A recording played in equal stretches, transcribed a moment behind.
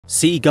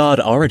Sea God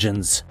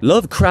Origins,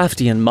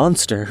 Lovecraftian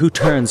monster who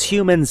turns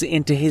humans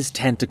into his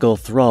tentacle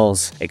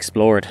thralls,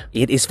 explored.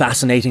 It is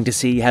fascinating to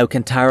see how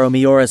Kentaro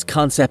Miura's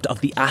concept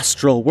of the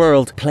astral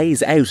world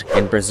plays out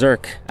in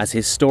Berserk as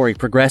his story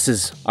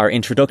progresses. Our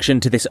introduction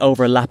to this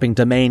overlapping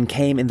domain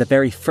came in the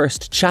very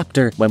first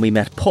chapter when we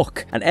met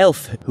Puck, an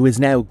elf who is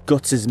now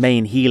Guts'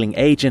 main healing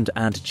agent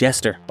and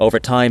jester. Over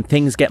time,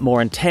 things get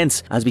more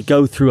intense as we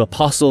go through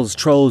apostles,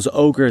 trolls,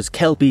 ogres,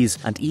 kelpies,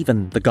 and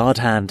even the God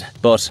Hand.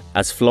 But,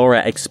 as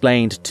Flora explained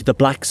to the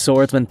Black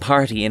Swordsman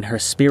party in her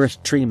Spirit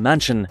Tree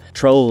mansion,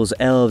 trolls,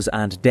 elves,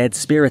 and dead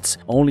spirits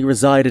only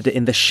resided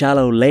in the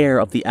shallow layer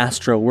of the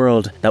astral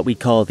world that we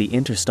call the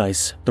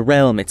interstice. The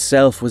realm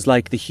itself was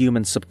like the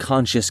human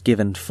subconscious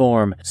given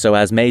form, so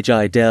as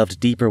Magi delved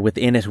deeper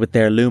within it with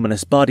their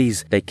luminous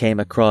bodies, they came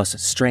across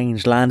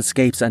strange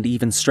landscapes and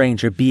even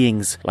stranger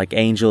beings, like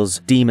angels,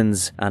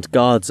 demons, and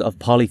gods of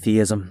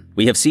polytheism.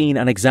 We have seen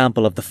an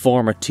example of the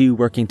former two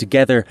working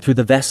together through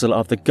the vessel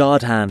of the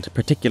God Hand,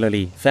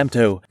 particularly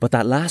Femto, but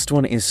that last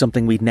one is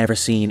something we'd never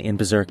seen in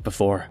Berserk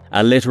before.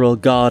 A literal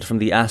god from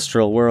the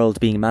astral world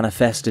being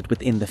manifested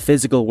within the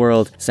physical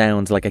world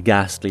sounds like a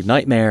ghastly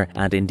nightmare,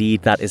 and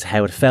indeed that is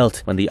how it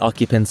felt when the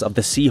occupants of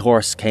the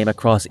Seahorse came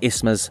across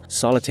Isma's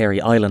solitary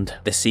island.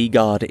 The sea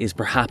god is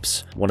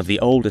perhaps one of the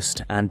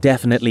oldest and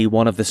definitely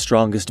one of the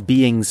strongest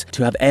beings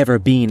to have ever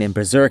been in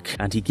Berserk,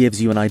 and he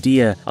gives you an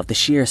idea of the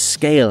sheer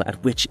scale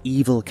at which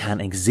evil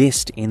can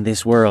exist in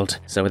this world.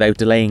 So without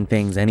delaying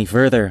things any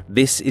further,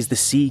 this is the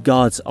Sea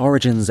God's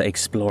origins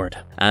explored.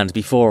 And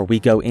before we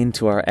go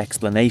into our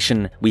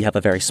explanation, we have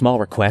a very small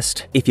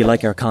request. If you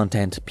like our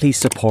content, please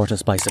support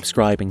us by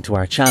subscribing to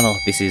our channel.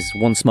 This is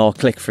one small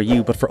click for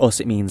you, but for us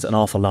it means an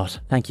awful lot.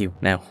 Thank you.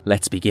 Now,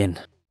 let's begin.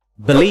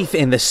 Belief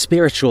in the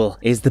spiritual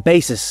is the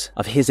basis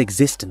of his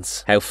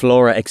existence. How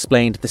Flora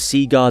explained the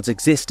sea god's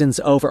existence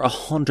over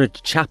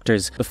 100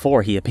 chapters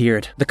before he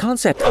appeared. The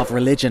concept of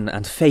religion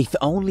and faith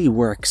only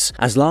works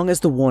as long as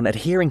the one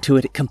adhering to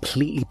it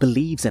completely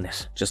believes in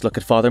it. Just look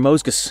at Father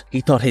Mosgus.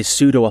 He thought his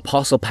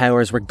pseudo-apostle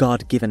powers were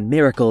God-given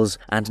miracles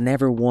and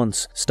never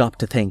once stopped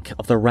to think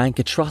of the rank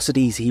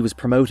atrocities he was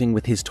promoting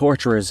with his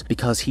torturers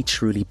because he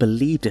truly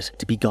believed it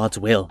to be God's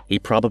will. He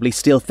probably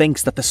still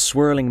thinks that the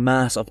swirling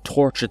mass of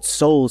tortured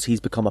souls he's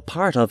become a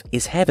part of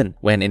is heaven,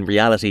 when in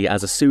reality,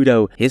 as a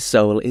pseudo, his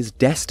soul is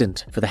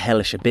destined for the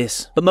hellish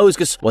abyss. But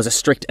Mosgus was a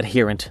strict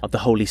adherent of the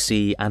Holy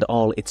See and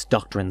all its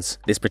doctrines.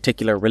 This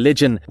particular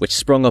religion, which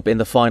sprung up in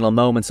the final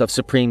moments of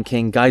Supreme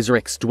King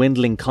Geyseric's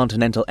dwindling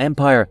continental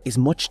empire, is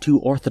much too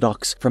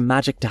orthodox for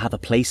magic to have a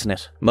place in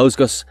it.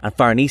 Mosgus and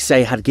Farnese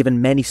had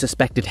given many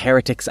suspected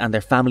heretics and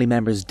their family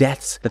members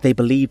deaths that they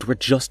believed were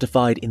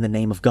justified in the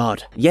name of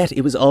God. Yet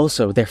it was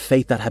also their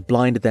faith that had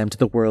blinded them to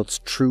the world's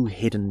true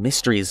hidden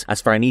mysteries,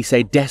 as Farnese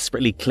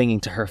desperately clinging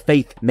to her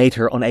faith made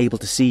her unable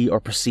to see or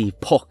perceive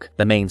Puck,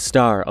 the main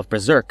star of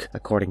Berserk,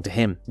 according to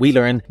him. We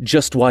learn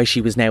just why she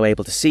was now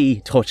able to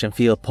see, touch and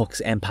feel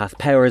Puck's empath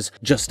powers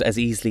just as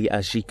easily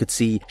as she could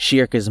see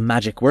Shirka's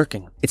magic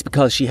working. It's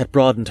because she had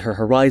broadened her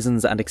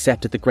horizons and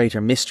accepted the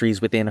greater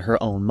mysteries within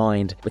her own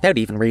mind, without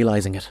even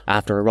realizing it.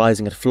 After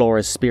arising at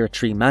Flora's Spirit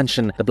Tree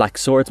mansion, the Black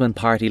Swordsman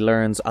party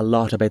learns a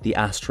lot about the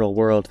astral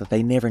world that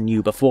they never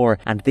knew before,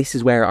 and this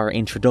is where our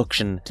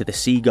introduction to the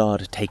sea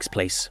god takes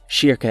place.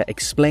 Shirka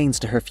explains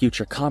to her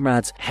future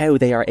comrades how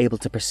they are able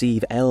to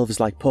perceive elves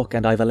like Puck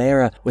and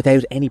Ivalera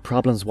without any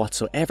problems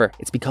whatsoever.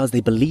 It's because they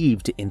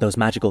believed in those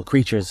magical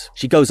creatures.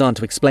 She goes on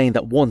to explain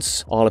that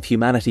once all of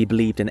humanity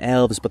believed in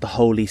elves, but the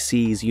Holy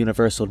See's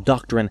universal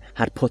doctrine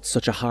had put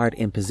such a hard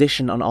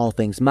imposition on all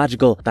things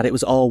magical that it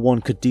was all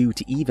one could do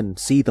to even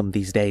see them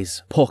these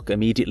days. Puck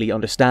immediately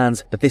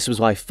understands that this was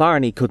why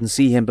Farney couldn't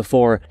see him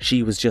before.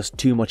 She was just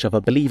too much of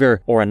a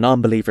believer or a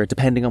non-believer,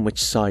 depending on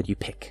which side you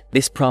pick.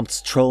 This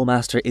prompts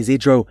Trollmaster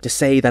Isidro to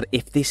say that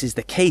if this is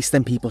the case,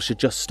 then people should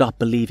just stop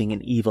believing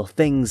in evil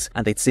things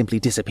and they'd simply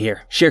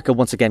disappear. Shirka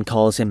once again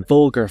calls him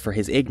vulgar for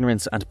his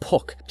ignorance, and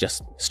Puck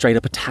just straight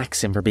up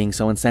attacks him for being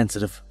so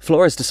insensitive.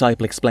 Flora's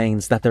disciple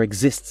explains that there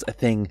exists a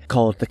thing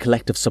called the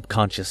collective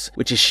subconscious,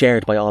 which is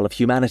shared by all of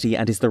humanity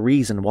and is the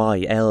reason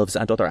why elves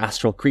and other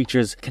astral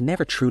creatures can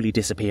never truly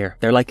disappear.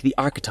 They're like the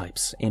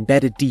archetypes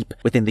embedded deep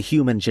within the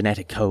human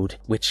genetic code,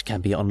 which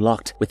can be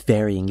unlocked with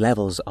varying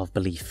levels of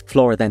belief.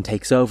 Flora then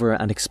takes over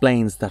and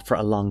explains that for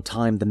a long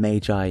time the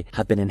Magi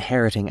have been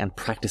inheriting and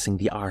practicing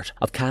the art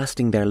of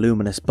casting their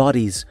luminous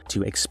bodies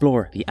to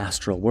explore the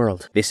astral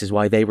world. This is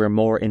why they were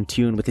more in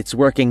tune with its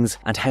workings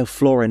and how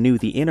Flora knew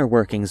the inner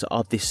workings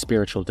of this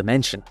spiritual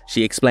dimension.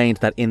 She explained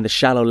that in the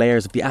shallow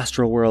layers of the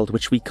astral world,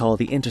 which we call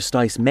the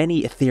interstice,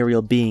 many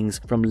ethereal beings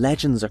from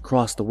legends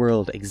across the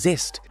world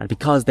exist, and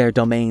because their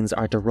domains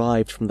are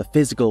derived from the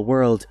physical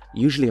world,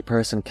 usually a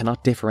person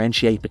cannot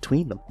differentiate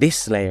between them.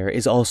 This layer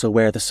is also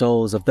where the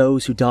souls of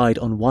those who died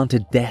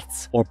unwanted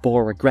deaths or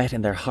bore regret regret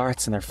in their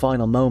hearts in their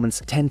final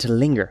moments tend to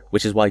linger,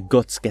 which is why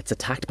Guts gets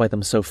attacked by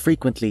them so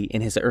frequently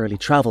in his early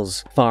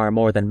travels, far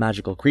more than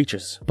magical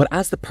creatures. But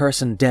as the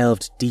person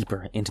delved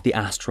deeper into the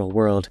astral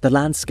world, the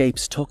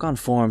landscapes took on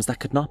forms that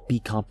could not be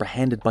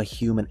comprehended by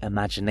human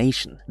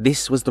imagination.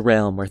 This was the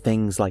realm where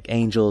things like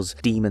angels,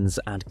 demons,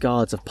 and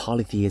gods of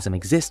polytheism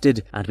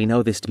existed, and we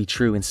know this to be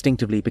true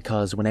instinctively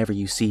because whenever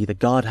you see the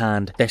God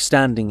Hand, they're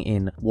standing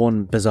in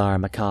one bizarre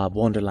macabre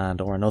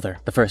wonderland or another.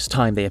 The first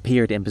time they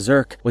appeared in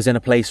Berserk was in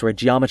a place where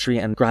geometry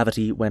and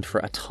gravity went for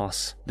a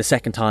toss. The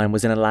second time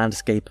was in a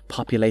landscape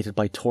populated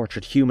by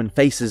tortured human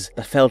faces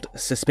that felt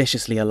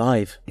suspiciously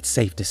alive. It's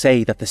safe to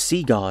say that the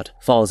sea god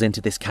falls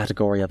into this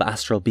category of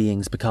astral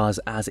beings because,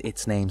 as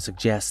its name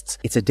suggests,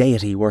 it's a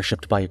deity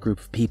worshipped by a group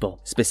of people,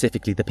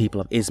 specifically the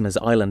people of Isma's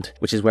Island,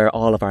 which is where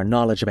all of our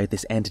knowledge about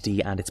this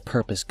entity and its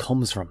purpose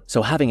comes from.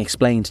 So having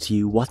explained to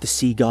you what the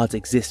sea god's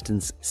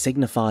existence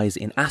signifies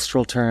in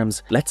astral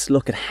terms, let's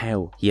look at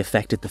how he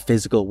affected the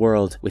physical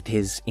world with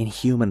his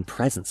inhuman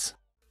presence.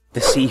 The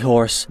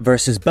Seahorse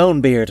vs.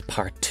 Bonebeard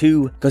Part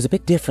 2 goes a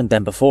bit different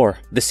than before.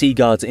 The sea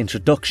god's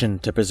introduction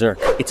to Berserk.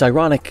 It's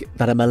ironic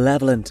that a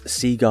malevolent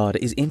sea god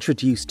is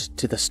introduced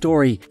to the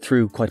story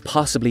through quite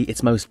possibly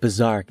its most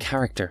bizarre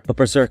character, but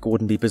Berserk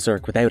wouldn't be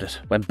Berserk without it.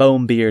 When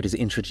Bonebeard is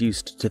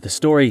introduced to the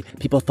story,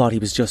 people thought he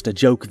was just a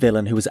joke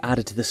villain who was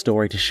added to the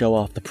story to show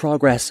off the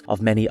progress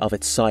of many of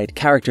its side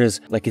characters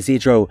like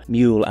Isidro,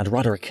 Mule, and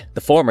Roderick.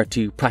 The former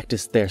to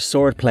practice their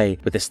swordplay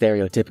with the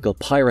stereotypical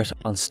pirate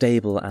on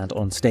stable and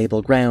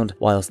unstable ground,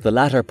 whilst the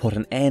latter put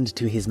an end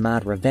to his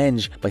mad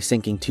revenge by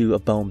sinking two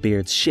of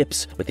Bonebeard's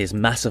ships with his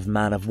massive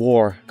man of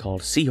war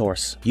called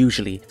Seahorse.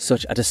 Usually,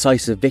 such a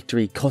decisive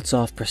victory cuts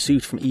off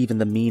pursuit from even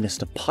the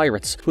meanest of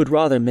pirates, who would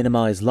rather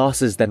minimise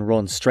losses than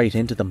run straight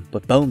into them,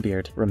 but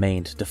Bonebeard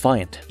remained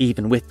defiant.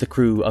 Even with the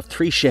crew of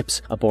 3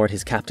 ships aboard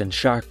his captain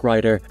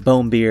Sharkrider,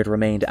 Bonebeard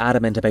remained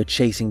adamant about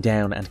chasing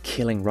down and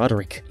killing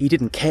Roderick. He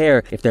didn't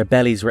care if their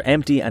bellies were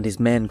empty and his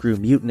men grew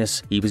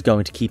mutinous, he was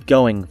going to keep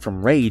going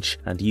from rage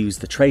and use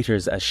the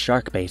traitors as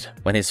shark bait.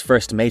 When his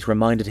first mate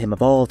reminded him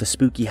of all the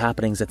spooky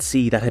happenings at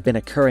sea that had been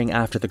occurring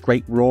after the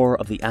great roar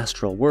of the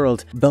astral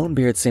world,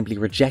 Bonebeard simply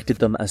rejected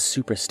them as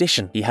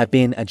superstition. He had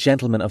been a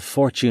gentleman of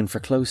fortune for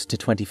close to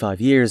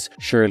 25 years.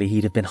 Surely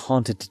he'd have been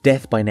haunted to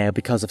death by now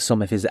because of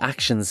some of his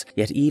actions,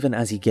 yet even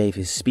as he gave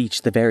his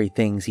speech, the very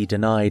things he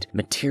denied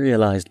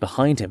materialized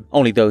behind him.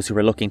 Only those who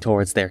were looking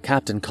towards their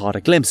captain caught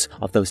a glimpse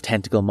of those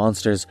tentacle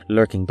monsters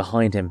lurking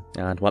behind him,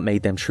 and what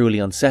made them truly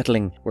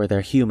unsettling were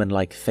their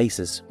human-like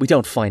faces. We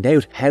don't find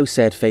out how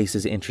said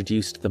faces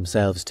introduced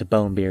themselves to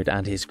Bonebeard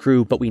and his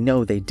crew, but we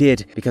know they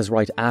did, because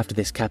right after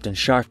this, Captain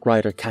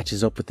Sharkrider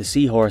catches up with the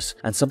Seahorse,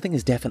 and something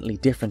is definitely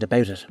different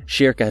about it.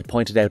 Shirka had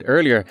pointed out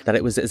earlier that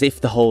it was as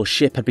if the whole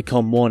ship had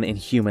become one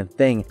inhuman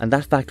thing, and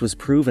that fact was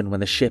proven when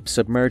the ship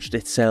submerged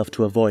itself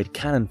to avoid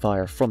cannon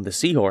fire from the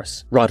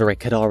Seahorse.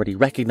 Roderick had already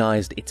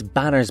recognised its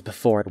banners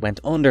before it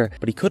went under,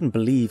 but he couldn't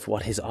believe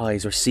what his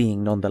eyes were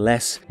seeing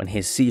nonetheless when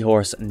his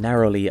Seahorse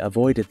narrowly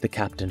avoided the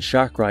Captain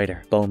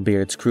Sharkrider.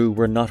 Bonebeard's crew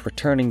were not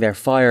returning their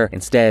fire.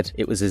 Instead,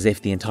 it was as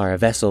if the entire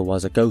vessel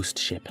was a ghost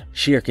ship.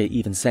 Shirka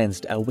even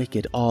sensed a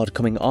wicked odd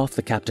coming off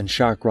the Captain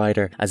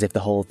Sharkrider, as if the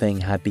whole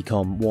thing had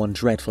become one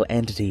dreadful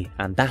entity,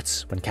 and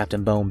that's when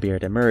Captain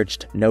Bonebeard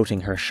emerged,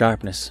 noting her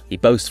sharpness. He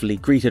boastfully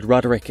greeted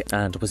Roderick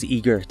and was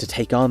eager to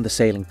take on the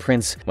sailing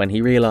prince when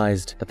he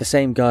realised that the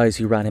same guys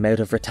who ran him out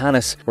of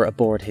Vertanis were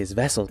aboard his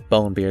vessel.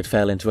 Bonebeard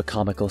fell into a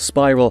comical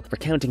spiral,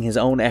 recounting his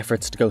own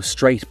efforts to go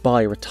straight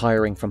by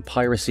retiring from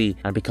piracy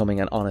and becoming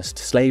an honest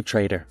slave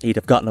trader. He'd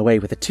have gotten away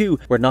with it too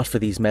were not for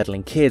these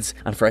meddling kids,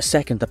 and for a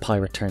second the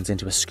pirate turns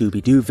into a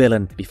Scooby-Doo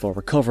villain before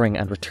recovering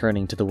and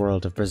returning to the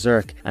world of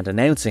Berserk and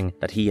announcing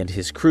that he and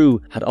his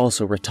crew had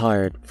also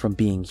retired from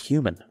being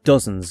human.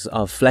 Dozens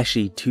of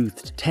fleshy,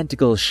 toothed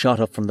tentacles shot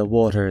up from the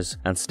waters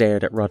and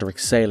stared at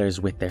Roderick's sailors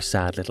with their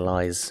sad little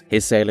eyes.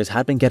 His sailors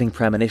had been getting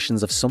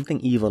premonitions of something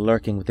evil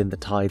lurking within the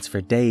tides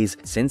for days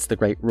since the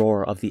great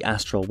roar of the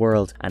astral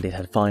world, and it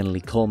had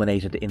finally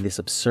culminated in this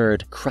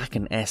absurd,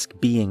 kraken-esque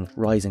being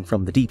rising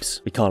from the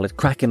deeps. We call it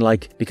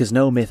kraken-like because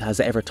no myth has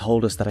ever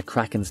told us that a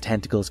kraken's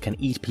tentacles can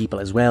eat people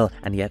as well,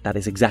 and yet that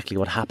is exactly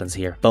what happens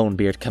here.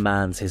 Bonebeard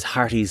commands his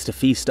hearties to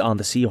feast on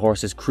the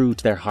Seahorse's crew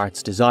to their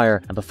heart's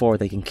desire, and before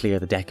they can clear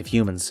the deck of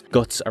humans,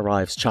 Guts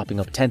arrives chopping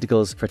up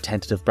tentacles for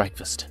tentative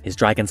breakfast. His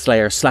Dragon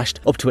Slayer slashed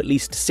up to at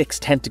least 6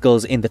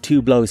 tentacles in the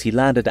 2 blows he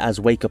landed as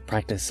wake-up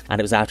practice, and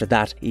it was after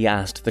that he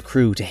asked the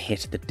crew to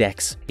hit the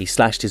decks. He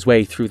slashed his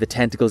way through the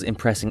tentacles,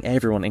 impressing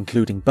everyone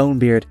including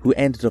Bonebeard, who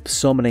ended up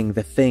summoning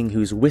the thing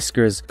whose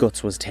whiskers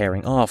Guts was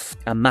tearing off,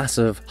 a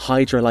massive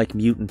Hydra-like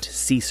mutant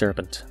sea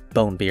serpent.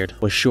 Bonebeard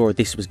was sure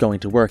this was going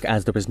to work,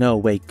 as there was no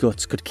way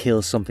Guts could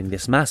kill something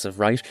this massive,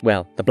 right?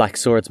 Well, the Black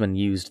Swordsman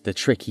used the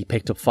trick he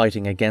picked up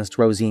fighting against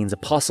Rosine's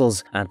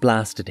apostles and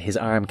blasted his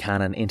arm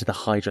cannon into the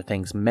Hydra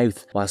thing's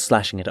mouth while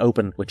slashing it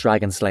open with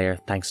Dragon Slayer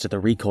thanks to the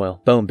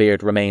recoil.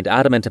 Bonebeard remained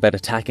adamant about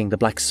attacking the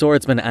Black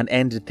Swordsman and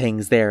ended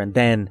things there and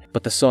then,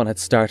 but the sun had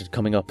started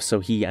coming up, so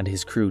he and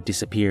his crew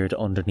disappeared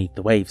underneath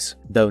the waves.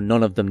 Though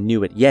none of them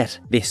knew it yet,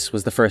 this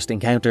was the first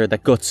encounter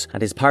that Guts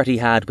and his party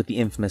had with the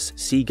infamous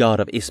sea god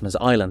of Isma's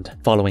Island.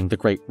 Following the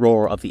great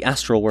roar of the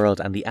astral world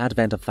and the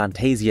advent of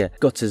Fantasia,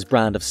 Guts'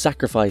 brand of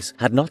sacrifice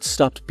had not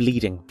stopped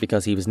bleeding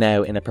because he was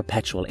now in a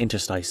perpetual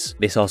interstice.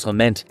 This also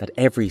meant that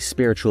every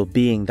spiritual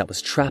being that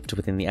was trapped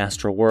within the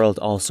astral world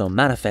also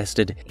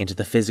manifested into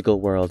the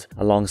physical world,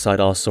 alongside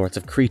all sorts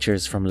of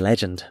creatures from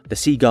legend. The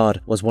sea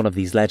god was one of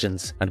these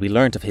legends, and we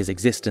learnt of his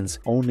existence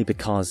only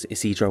because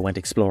Isidro went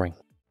exploring.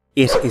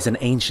 It is an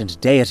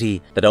ancient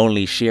deity that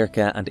only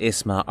Shirka and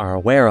Isma are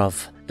aware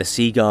of, the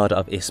sea god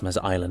of Isma's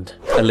Island.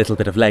 A little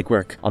bit of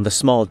legwork on the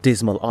small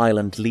dismal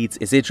island leads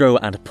Isidro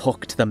and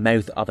Puck to the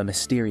mouth of a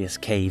mysterious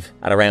cave.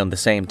 At around the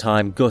same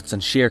time, Guts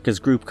and Shirka's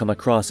group come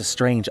across a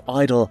strange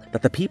idol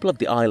that the people of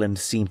the island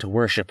seem to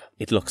worship.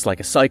 It looks like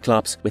a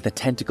cyclops with a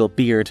tentacle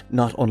beard,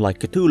 not unlike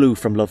Cthulhu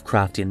from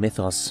Lovecraftian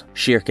mythos.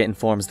 Shirka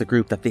informs the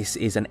group that this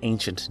is an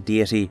ancient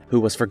deity who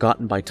was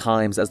forgotten by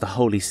times as the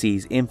Holy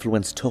Sea's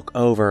influence took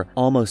over,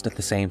 almost at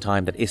the same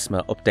time that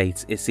Isma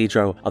updates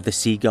Isidro of the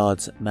sea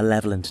god's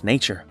malevolent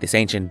nature. This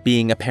ancient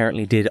being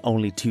apparently did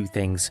only two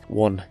things: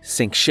 1.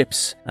 Sink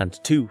ships, and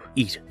 2.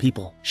 Eat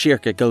people.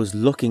 Shirka goes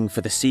looking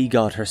for the sea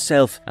god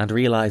herself and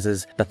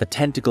realizes that the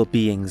tentacle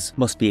beings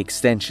must be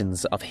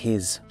extensions of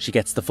his. She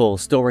gets the full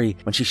story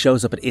when she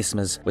shows up at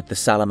Isma's with the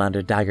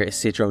salamander dagger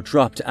Isidro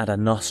dropped and a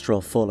nostril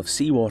full of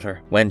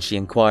seawater. When she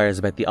inquires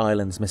about the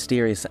island's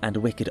mysterious and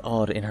wicked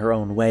odd in her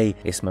own way,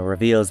 Isma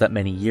reveals that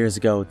many years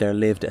ago there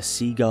lived a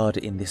sea god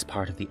in this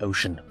part of the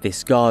ocean.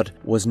 This god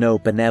was no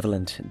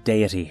benevolent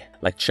deity.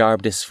 Like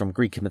Charybdis from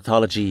Greek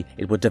mythology,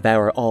 it would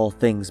devour all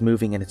things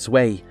moving in its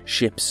way,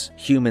 ships,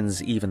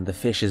 humans, even the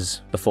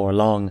fishes. Before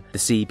long, the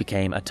sea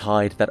became a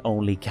tide that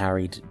only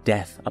carried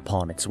death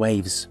upon its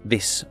waves.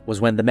 This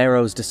was when the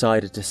Meros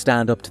decided to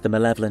stand up to the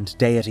malevolent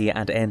deity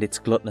and end its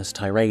gluttonous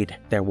tirade.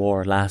 Their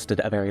war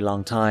lasted a very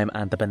long time,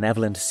 and the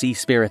benevolent sea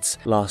spirits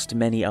lost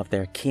many of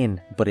their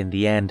kin, but in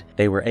the end,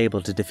 they were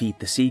able to defeat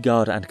the sea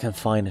god and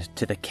confine it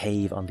to the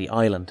cave on the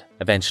island.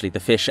 Eventually, the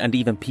fish and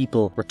even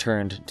people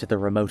returned to the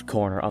remote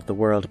corner of the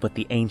world, but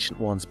the Ancient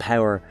One's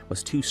power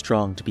was too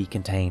strong to be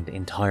contained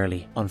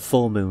entirely. On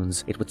full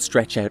moons, it would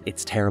stretch out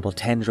its terrible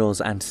tendrils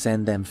and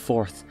send them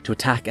forth to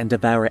attack and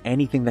devour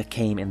anything that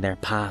came in their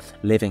path,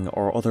 living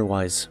or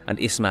otherwise. And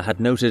Isma had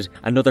noted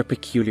another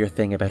peculiar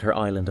thing about her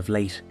island of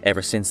late.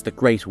 Ever since the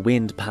great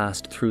wind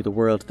passed through the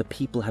world, the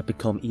people had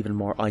become even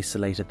more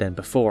isolated than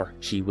before.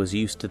 She was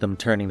used to them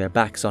turning their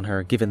backs on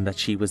her, given that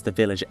she was the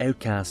village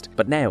outcast,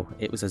 but now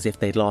it was as if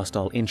they'd lost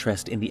all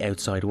interest in the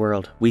outside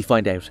world. We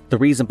find out the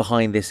reason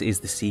behind this is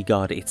the sea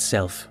god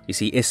itself. You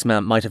see,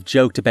 Isma might have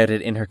joked about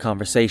it in her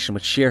conversation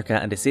with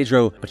Shirka and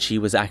Isidro, but she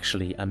was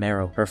actually a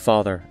Mero. Her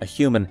father, a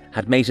human,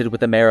 had mated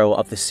with a Mero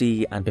of the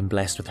sea and been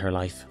blessed with her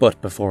life. But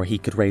before he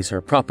could raise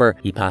her proper,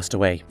 he passed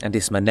away, and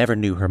Isma never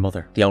knew her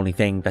mother. The only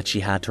thing that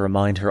she had to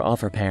remind her of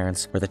her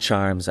parents were the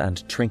charms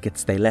and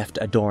trinkets they left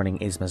adorning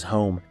Isma's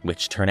home,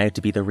 which turn out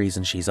to be the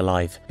reason she's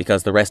alive,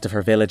 because the rest of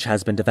her village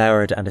has been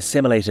devoured and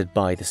assimilated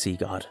by the sea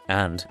god.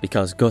 And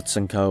because Guts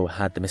and Co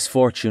had the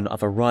misfortune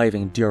of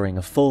arriving during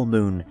a full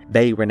moon,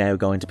 they were now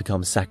going to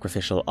become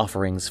sacrificial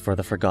offerings for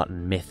the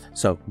forgotten myth,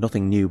 so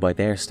nothing new by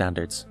their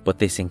standards. But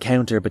this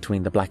encounter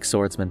between the Black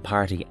Swordsman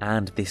party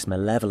and this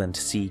malevolent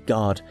sea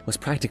god was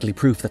practically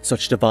proof that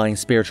such divine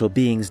spiritual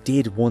beings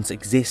did once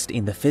exist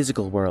in the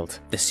physical world.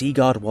 The sea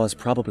god was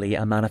probably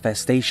a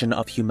manifestation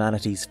of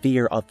humanity's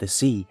fear of the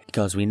sea,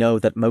 because we know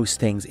that most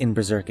things in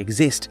Berserk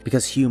exist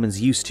because humans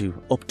used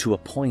to, up to a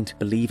point,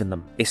 believe in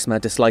them. Isma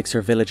dislikes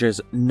her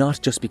villagers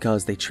not just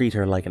because they treat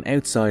her like an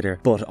outsider,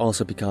 but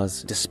also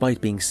because,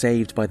 despite being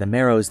saved by the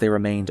Meros, they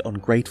remained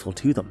ungrateful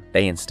to them.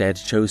 They instead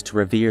chose to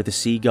revere the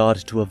sea god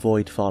to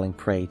avoid falling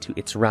prey to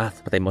its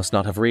wrath, but they must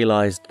not have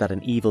realized that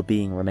an evil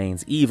being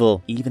remains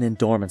evil, even in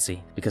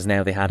dormancy, because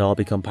now they had all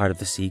become part of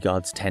the sea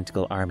god's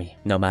tentacle army.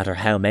 No matter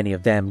how many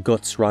of them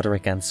Guts,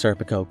 Roderick and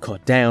Serpico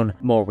cut down,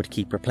 more would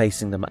keep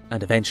replacing them,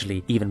 and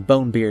eventually even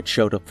Bonebeard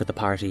showed up for the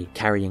party,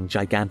 carrying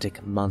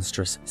gigantic,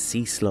 monstrous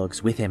sea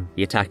slugs with him.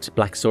 He attacked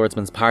Black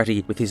Swordsman's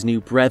party with his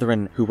new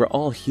brethren, who were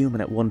all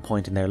human at one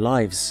point in their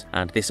lives,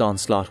 and this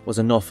onslaught was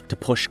enough to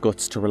push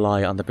Guts to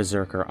rely on the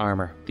Berserker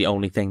armor. The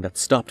only thing that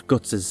stopped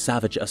Guts'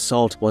 savage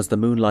assault was the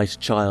Moonlight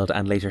Child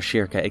and later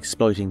Shirka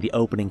exploiting the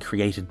opening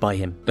created by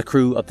him. The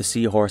crew of the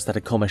Seahorse that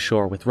had come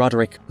ashore with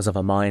Roderick was of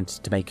a mind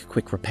to make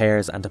quick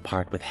repairs and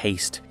depart with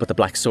haste, but the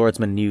Black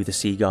Swordsman knew the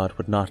sea god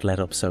would not let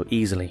up so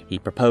easily. He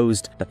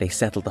proposed that they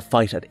settle the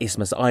fight at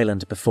Isma's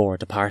Island before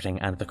departing,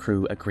 and the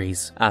crew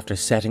agrees. After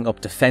setting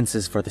up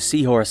defences for the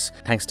Seahorse,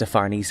 thanks to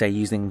Farnese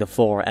using the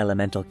 4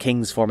 elemental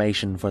kings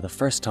formation for the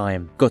first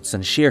time, Guts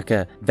and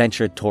Shirka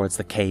ventured towards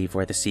the cave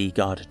where the sea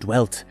god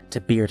dwelt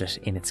to beard it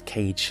in its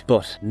cage,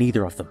 but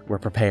neither of them were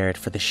prepared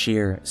for the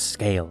sheer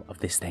scale of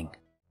this thing.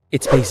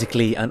 It's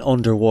basically an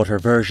underwater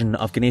version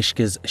of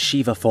Ganishka's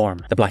Shiva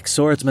form, the Black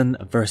Swordsman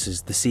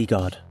versus the Sea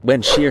God.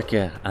 When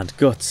Shirka and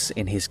Guts,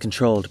 in his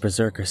controlled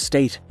berserker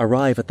state,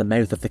 arrive at the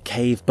mouth of the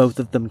cave, both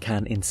of them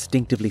can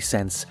instinctively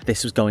sense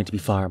this was going to be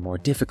far more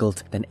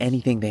difficult than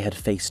anything they had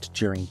faced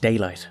during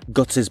daylight.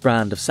 Guts'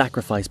 brand of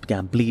sacrifice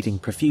began bleeding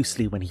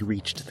profusely when he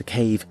reached the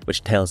cave,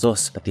 which tells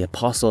us that the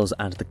apostles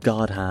and the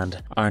God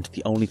Hand aren't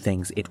the only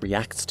things it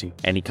reacts to.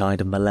 Any kind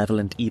of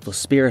malevolent evil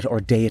spirit or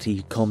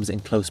deity comes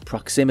in close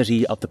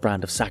proximity of the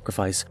brand of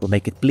sacrifice will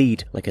make it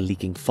bleed like a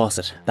leaking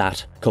faucet.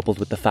 That, coupled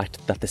with the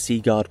fact that the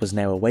sea god was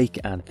now awake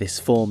and this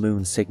full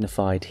moon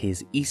signified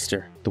his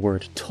Easter, the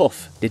word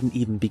tough didn't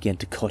even begin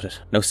to cut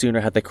it. No sooner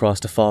had they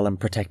crossed a fallen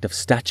protective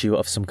statue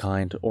of some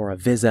kind or a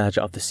visage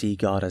of the sea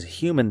god as a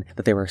human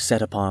that they were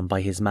set upon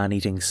by his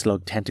man-eating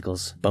slug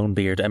tentacles.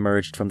 Bonebeard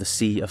emerged from the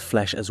sea of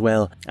flesh as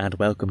well and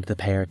welcomed the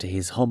pair to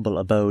his humble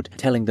abode,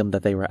 telling them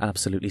that they were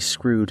absolutely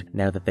screwed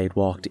now that they'd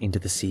walked into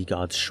the sea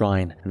god's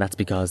shrine, and that's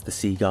because the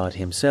sea god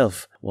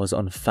himself was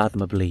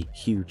unfathomably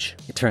huge.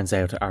 It turns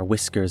out our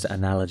whiskers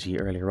analogy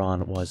earlier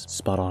on was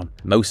spot on.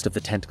 Most of the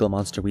tentacle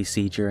monster we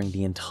see during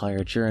the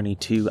entire journey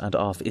to and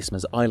off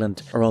Isma's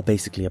island are all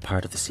basically a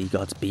part of the sea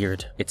god's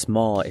beard. Its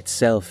maw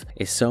itself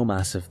is so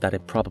massive that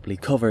it probably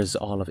covers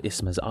all of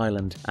Isma's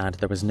island, and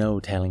there was no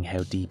telling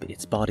how deep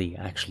its body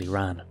actually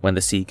ran. When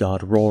the sea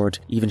god roared,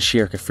 even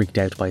Shirka freaked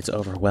out by its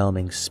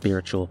overwhelming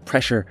spiritual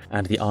pressure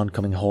and the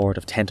oncoming horde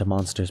of tenta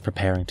monsters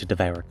preparing to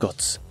devour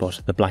Guts,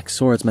 but the Black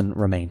Swordsman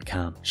remained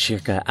calm.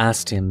 Shirka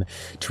asked him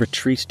to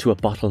retreat to a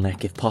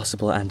bottleneck if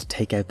possible and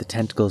take out the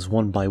tentacles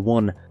one by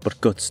one, but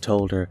Guts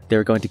told her they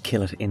were going to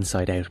kill it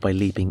inside out by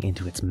leaping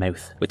into its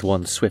mouth. With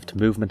one swift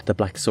movement, the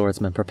Black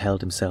Swordsman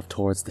propelled himself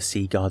towards the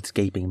sea god's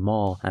gaping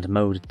maw and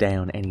mowed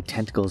down any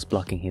tentacles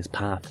blocking his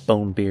path.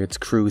 Bonebeard's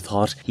crew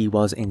thought he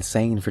was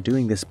insane for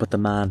doing this, but the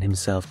man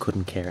himself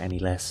couldn't care any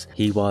less.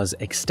 He was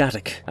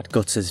ecstatic at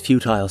Guts'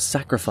 futile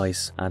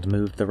sacrifice and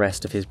moved the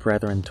rest of his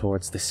brethren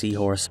towards the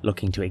seahorse,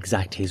 looking to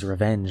exact his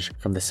revenge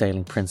from the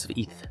sailing prince of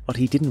Eth. What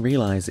he didn't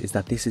realise is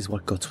that this is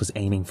what Guts was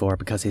aiming for,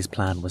 because his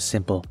plan was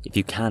simple. If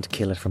you can't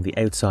kill it from the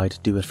outside,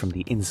 do it from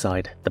the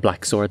inside. The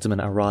Black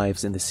Swordsman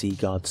arrives in the sea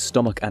god's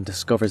stomach and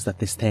discovers that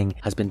this thing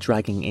has been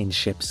dragging in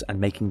ships and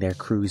making their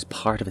crews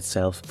part of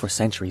itself for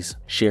centuries.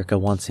 Shirka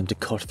wants him to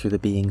cut through the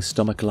being's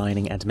stomach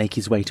lining and make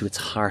his way to its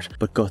heart,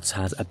 but Guts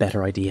has a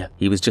better idea.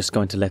 He was just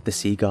going to let the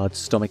sea god's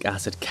stomach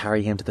acid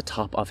carry him to the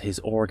top of his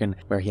organ,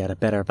 where he had a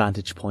better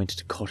vantage point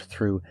to cut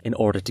through. In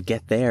order to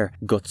get there,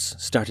 Guts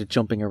started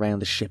jumping around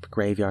the ship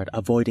graveyard,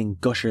 avoiding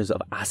gushers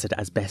of acid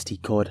as best he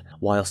could,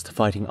 whilst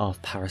fighting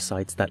off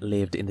parasites that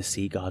lived in the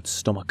sea god's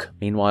stomach.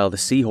 Meanwhile, the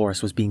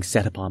seahorse was being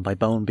set upon by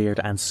Bonebeard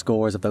and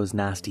scores of those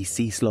nasty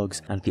sea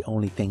slugs, and the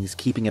only things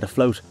keeping it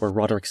afloat were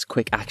Roderick's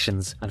quick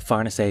actions and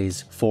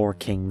Farnace's 4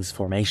 Kings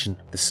formation.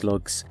 The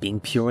slugs, being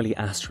purely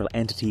astral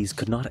entities,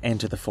 could not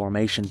enter the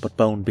formation, but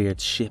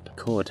Bonebeard's ship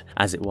could,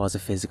 as it was a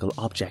physical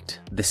object.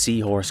 The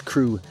seahorse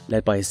crew,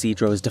 led by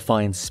Isidro's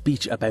defiant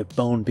speech about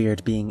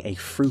Bonebeard being a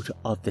fruit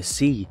of the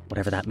sea,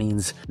 whatever that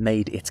means,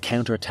 made its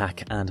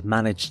counterattack and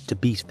managed to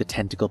beat the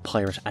tentacle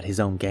pirate at his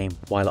own game.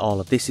 While all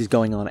of this is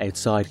going on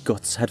outside,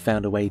 Guts had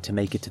found a way to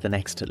make it to the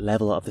next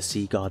level of the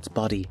sea god's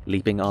body.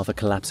 Leaping off a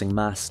collapsing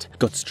mast,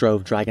 Guts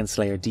drove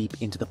Dragonslayer deep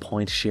into the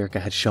point Shirka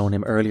had shown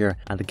him earlier,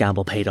 and the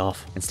gamble paid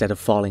off. Instead of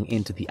falling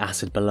into the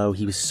acid below,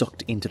 he was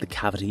sucked into the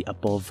cavity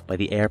above by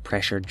the air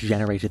pressure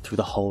generated through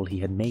the hole he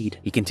had made.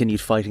 He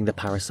continued fighting the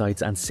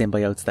parasites and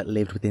symbiotes that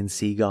lived within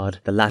Sea God,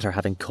 the latter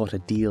having cut a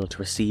deal to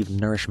receive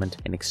nourishment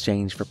in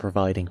exchange for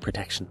providing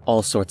protection.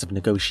 All sorts of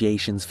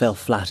negotiations fell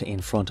flat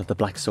in front of the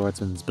Black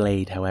Swordsman's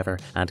blade, however,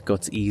 and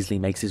Guts easily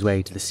makes his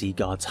way to the sea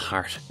god's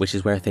heart, which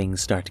is where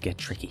things start to get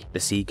tricky. The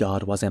sea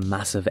god was a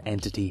massive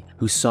entity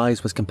whose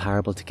size was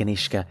comparable to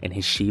Ganishka in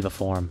his Shiva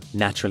form.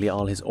 Naturally,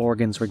 all his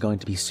organs were going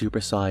to be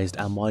supersized,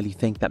 and while you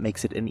think that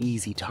makes it an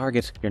easy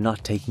target, you're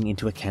not taking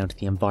into account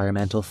the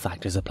environmental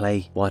factors at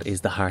play. What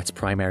is the heart's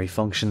primary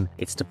function?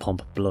 It's to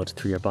pump blood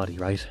through your body,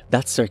 right?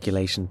 That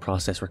circulation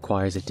process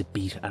requires it to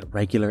beat at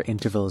regular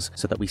intervals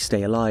so that we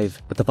stay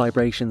alive, but the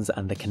vibrations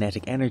and the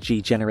kinetic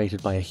energy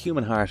generated by a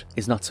human heart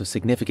is not so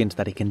significant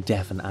that it can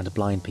deafen and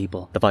blind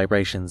people. The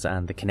vibrations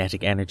and the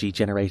kinetic energy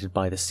generated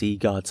by the sea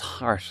god's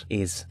heart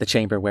is the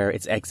chamber where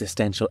its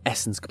existential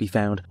essence could be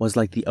found. Was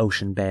like the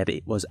ocean bed.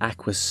 It was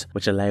aqueous,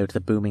 which allowed the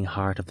booming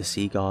heart of the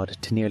sea god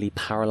to nearly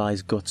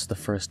paralyze Guts the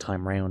first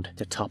time round.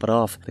 To top it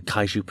off, the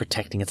kaiju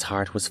protecting its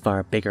heart was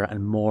far bigger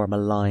and more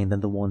malign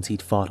than the ones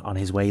he'd fought on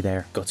his way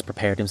there. Guts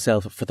prepared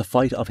himself for the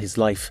fight of his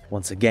life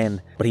once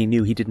again, but he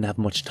knew he didn't have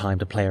much time time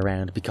to play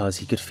around because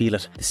he could feel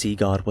it. The sea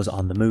god was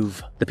on the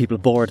move. The people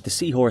aboard the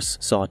seahorse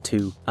saw it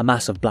too. A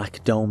massive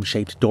black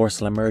dome-shaped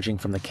dorsal emerging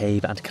from the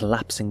cave and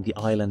collapsing the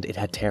island it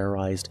had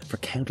terrorized for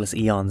countless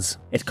eons.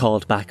 It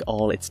called back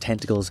all its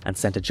tentacles and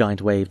sent a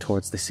giant wave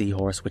towards the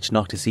seahorse, which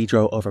knocked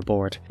Isidro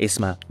overboard.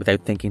 Isma,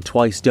 without thinking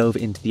twice, dove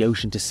into the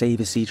ocean to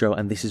save Isidro,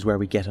 and this is where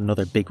we get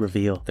another big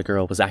reveal. The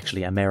girl was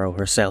actually a Mero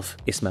herself.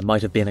 Isma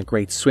might have been a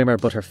great swimmer,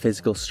 but her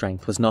physical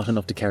strength was not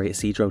enough to carry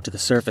Isidro to the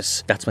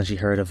surface. That's when she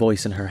heard a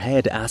voice in her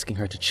head asking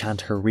her to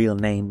chant her real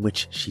name,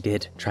 which she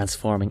did,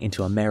 transforming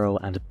into a Mero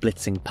and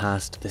blitzing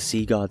past the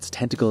sea god's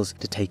tentacles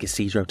to take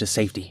Isidro to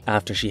safety.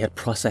 After she had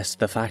processed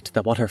the fact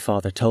that what her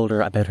father told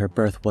her about her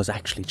birth was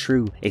actually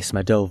true,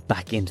 Isma dove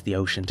back into the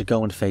ocean to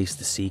go and face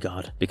the sea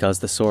god, because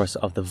the source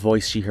of the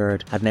voice she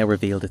heard had now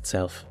revealed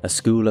itself. A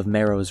school of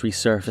Meros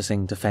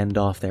resurfacing to fend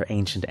off their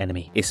ancient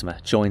enemy.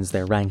 Isma joins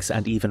their ranks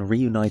and even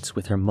reunites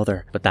with her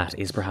mother, but that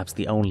is perhaps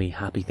the only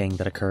happy thing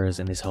that occurs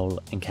in this whole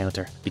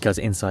encounter, because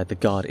inside the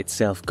god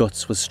itself,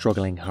 Guts was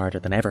struggling harder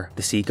than ever.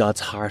 The sea god's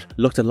heart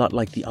looked a lot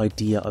like the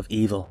idea of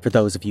evil. For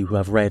those of you who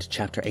have read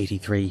chapter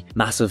 83,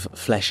 massive,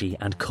 fleshy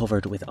and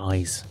covered with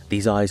eyes.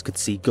 These eyes could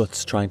see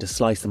Guts trying to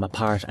slice them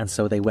apart, and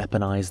so they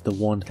weaponized the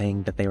one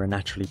thing that they were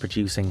naturally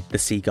producing, the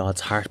sea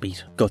god's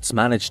heartbeat. Guts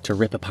managed to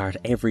rip apart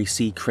every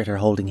sea critter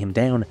holding him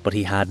down, but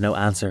he had no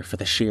answer for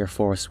the sheer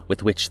force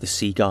with which the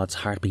sea god's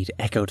heartbeat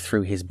echoed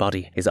through his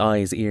body. His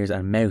eyes, ears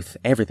and mouth,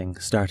 everything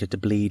started to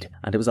bleed,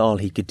 and it was all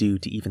he could do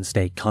to even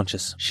stay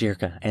conscious.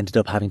 Shirka ended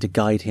up having to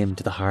guide him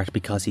to the heart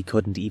because he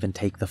couldn't even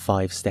take the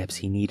 5 steps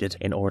he needed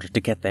in order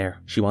to get there.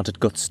 She wanted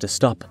Guts to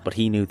stop, but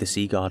he knew the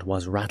sea god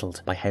was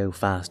rattled by how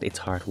fast its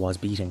heart was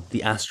beating.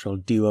 The astral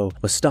duo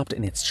was stopped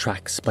in its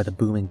tracks by the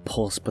booming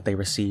pulse, but they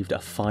received a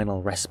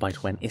final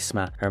respite when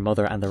Isma, her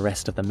mother and the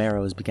rest of the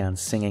Meros began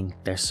singing.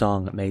 Their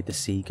song made the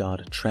sea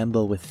god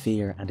tremble with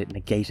fear, and it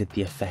negated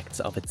the effects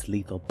of its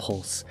lethal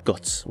pulse.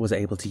 Guts was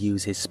able to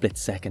use his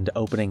split-second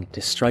opening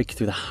to strike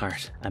through the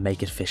heart and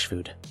make it fish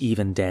food.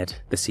 Even dead,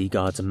 the sea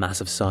god's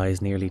massive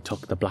size nearly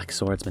took the Black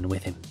Swordsman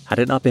with him. Had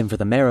it not been for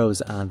the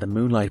Meros and the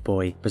Moonlight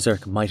Boy,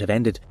 Berserk might have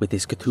ended with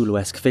this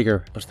Cthulhu-esque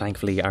figure, but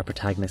thankfully our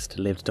protagonist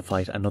lived to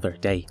fight another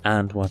day.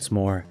 And what's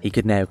more, he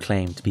could now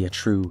claim to be a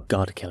true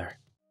god killer.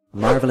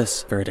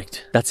 Marvelous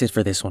verdict. That's it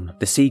for this one.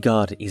 The sea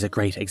god is a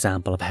great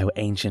example of how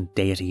ancient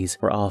deities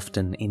were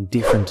often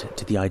indifferent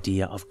to the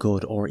idea of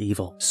good or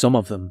evil. Some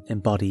of them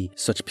embody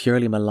such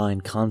purely malign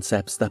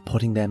concepts that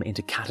putting them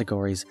into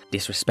categories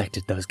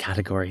disrespected those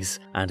categories,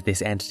 and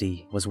this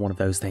entity was one of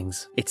those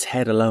things. Its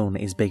head alone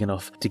is big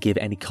enough to give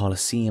any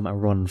Colosseum a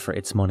run for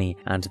its money,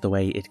 and the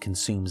way it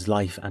consumes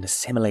life and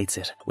assimilates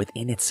it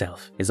within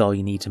itself is all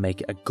you need to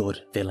make a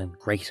good villain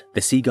great.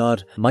 The sea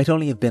god might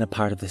only have been a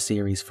part of the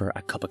series for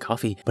a cup of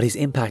coffee, but his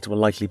impact will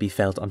likely be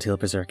felt until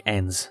Berserk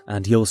ends,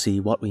 and you'll see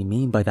what we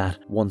mean by that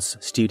once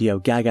Studio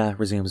Gaga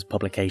resumes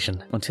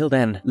publication. Until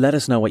then, let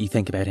us know what you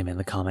think about him in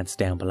the comments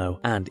down below,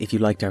 and if you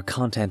liked our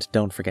content,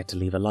 don't forget to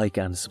leave a like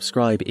and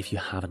subscribe if you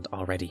haven't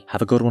already.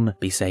 Have a good one,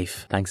 be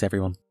safe. Thanks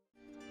everyone.